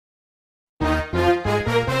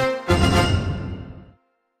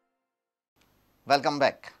Welcome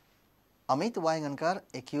back. Amit Vaigankar,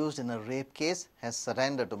 accused in a rape case, has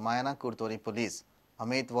surrendered to Maina Curtorim police.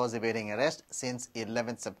 Amit was evading arrest since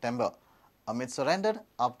 11th September. Amit surrendered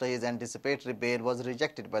after his anticipatory bail was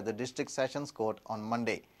rejected by the District Sessions Court on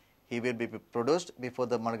Monday. He will be produced before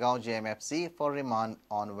the Margaon JMFC for remand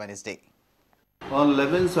on Wednesday. On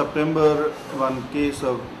 11th September, one case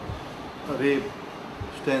of rape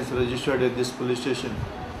stands registered at this police station,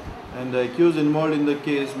 and the accused involved in the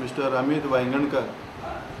case, Mr. Amit Vaigankar,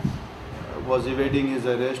 was evading his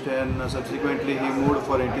arrest, and subsequently he moved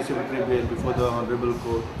for anticipatory bail before the Honorable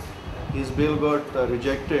Court. His bail got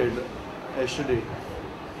rejected yesterday,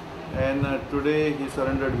 and today he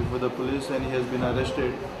surrendered before the police and he has been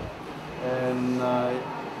arrested and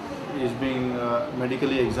is being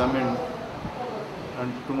medically examined,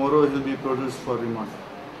 and tomorrow he will be produced for remand.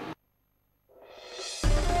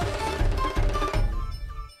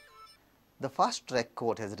 The fast-track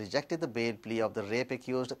court has rejected the bail plea of the rape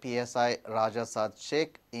accused PSI Raja Saad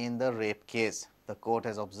Sheikh in the rape case. The court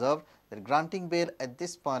has observed that granting bail at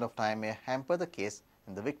this point of time may hamper the case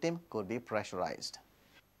and the victim could be pressurized.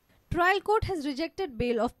 Trial court has rejected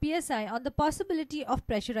bail of PSI on the possibility of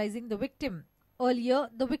pressurizing the victim. Earlier,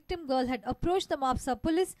 the victim girl had approached the Mapsa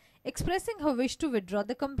police expressing her wish to withdraw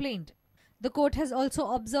the complaint. The court has also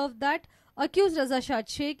observed that accused Raza Shad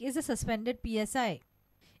Sheikh is a suspended PSI.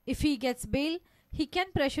 If he gets bail, he can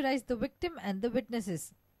pressurize the victim and the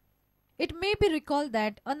witnesses. It may be recalled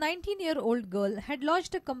that a 19-year-old girl had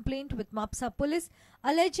lodged a complaint with Mapsa police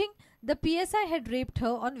alleging the PSI had raped her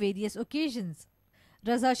on various occasions.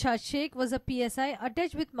 Raza Shad Sheikh was a PSI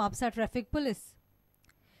attached with Mapsa traffic police.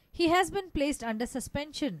 He has been placed under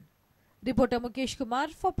suspension. Reporter Mukesh Kumar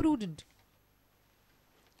for Prudent.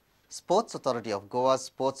 Sports Authority of Goa's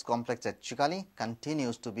sports complex at Chikali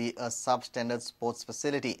continues to be a substandard sports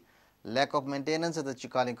facility. Lack of maintenance at the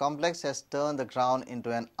Chikali complex has turned the ground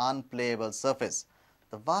into an unplayable surface.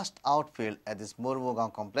 The vast outfield at this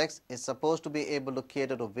Murmugaon complex is supposed to be able to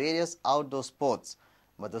cater to various outdoor sports,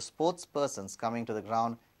 but the sports persons coming to the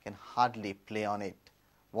ground can hardly play on it.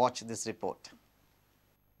 Watch this report.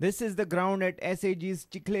 This is the ground at SAG's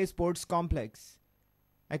Chikle Sports Complex.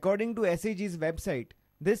 According to SAG's website,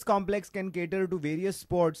 this complex can cater to various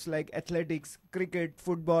sports like athletics, cricket,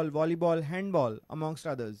 football, volleyball, handball, amongst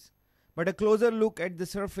others. But a closer look at the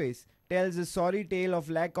surface tells a sorry tale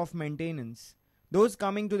of lack of maintenance. Those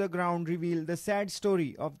coming to the ground reveal the sad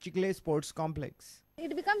story of Chikle Sports Complex.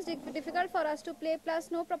 It becomes difficult for us to play,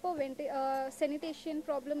 plus no proper sanitation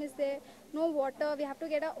problem is there, no water, we have to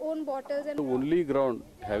get our own bottles. And the only ground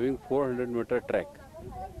having 400-meter track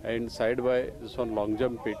and side by this one long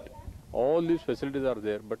jump pit, all these facilities are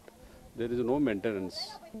there, but there is no maintenance.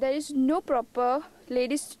 There is no proper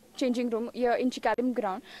ladies changing room here in Chikalim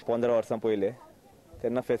ground. 15 वर्सां पयले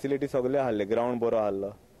तेन्ना facility सगळे आसले, ground बरो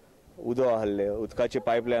आसलो, उदो आसले, उदकाची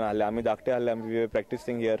पायपलायन आसले, आमी धाकटे आसले, आमी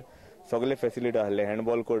प्रॅक्टिसिंग हियर, सगळे फॅसिलिटी आसले,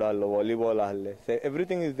 हँडबॉल कोर्ट आसलो, व्हॉलीबॉल आसले,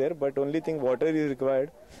 everything is there, but only thing water is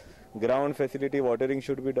required. Ground facility, watering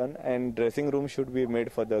should be done, and dressing room should be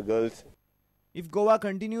made for the girls. If Goa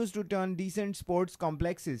continues to turn decent sports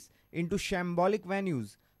complexes into shambolic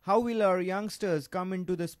venues, how will our youngsters come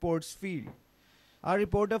into the sports field? Our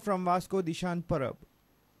reporter from Vasco, Dishant Parab.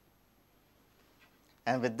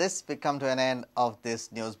 And with this, we come to an end of this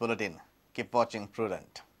news bulletin. Keep watching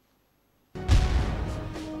Prudent.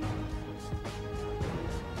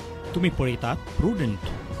 तुम्ही पळयतात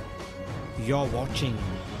Prudent. You're watching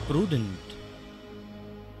Prudent.